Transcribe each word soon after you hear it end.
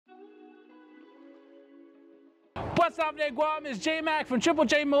What's up there, Guam? It's J-Mac from Triple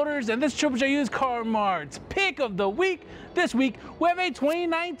J Motors, and this Triple J Used Car Mart's pick of the week. This week, we have a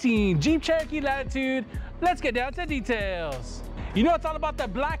 2019 Jeep Cherokee Latitude. Let's get down to details. You know, it's all about the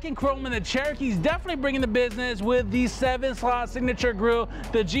black and chrome, and the Cherokee's definitely bringing the business with the 7-slot signature grille,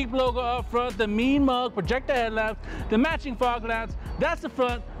 the Jeep logo up front, the mean mug, projector headlamps, the matching fog lamps. That's the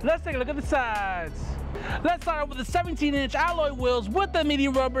front. Let's take a look at the sides. Let's start off with the 17-inch alloy wheels with the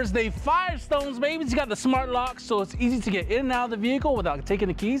medium rubbers. They Firestones, baby. It's got the smart lock, so it's easy to get in and out of the vehicle without taking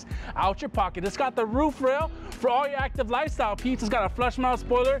the keys out your pocket. It's got the roof rail for all your active lifestyle peeps. It's got a flush mount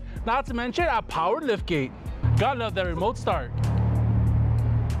spoiler, not to mention a powered lift gate. Gotta love that remote start.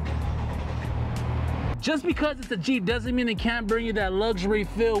 Just because it's a Jeep doesn't mean it can't bring you that luxury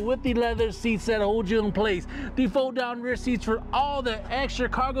feel with the leather seats that hold you in place, the fold down rear seats for all the extra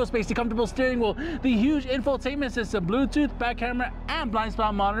cargo space, the comfortable steering wheel, the huge infotainment system, Bluetooth, back camera, and blind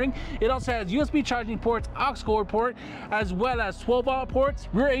spot monitoring. It also has USB charging ports, aux cord port, as well as 12-volt ports,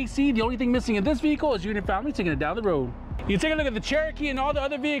 rear AC. The only thing missing in this vehicle is you and your family taking it down the road. You take a look at the Cherokee and all the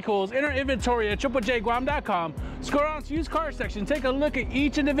other vehicles in our inventory at triplejguam.com. Scroll down to used car section, take a look at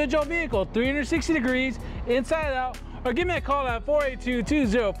each individual vehicle 360 degrees, inside out, or give me a call at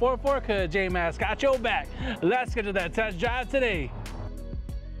 482-2044 because J-Mac got your back. Let's get to that test drive today.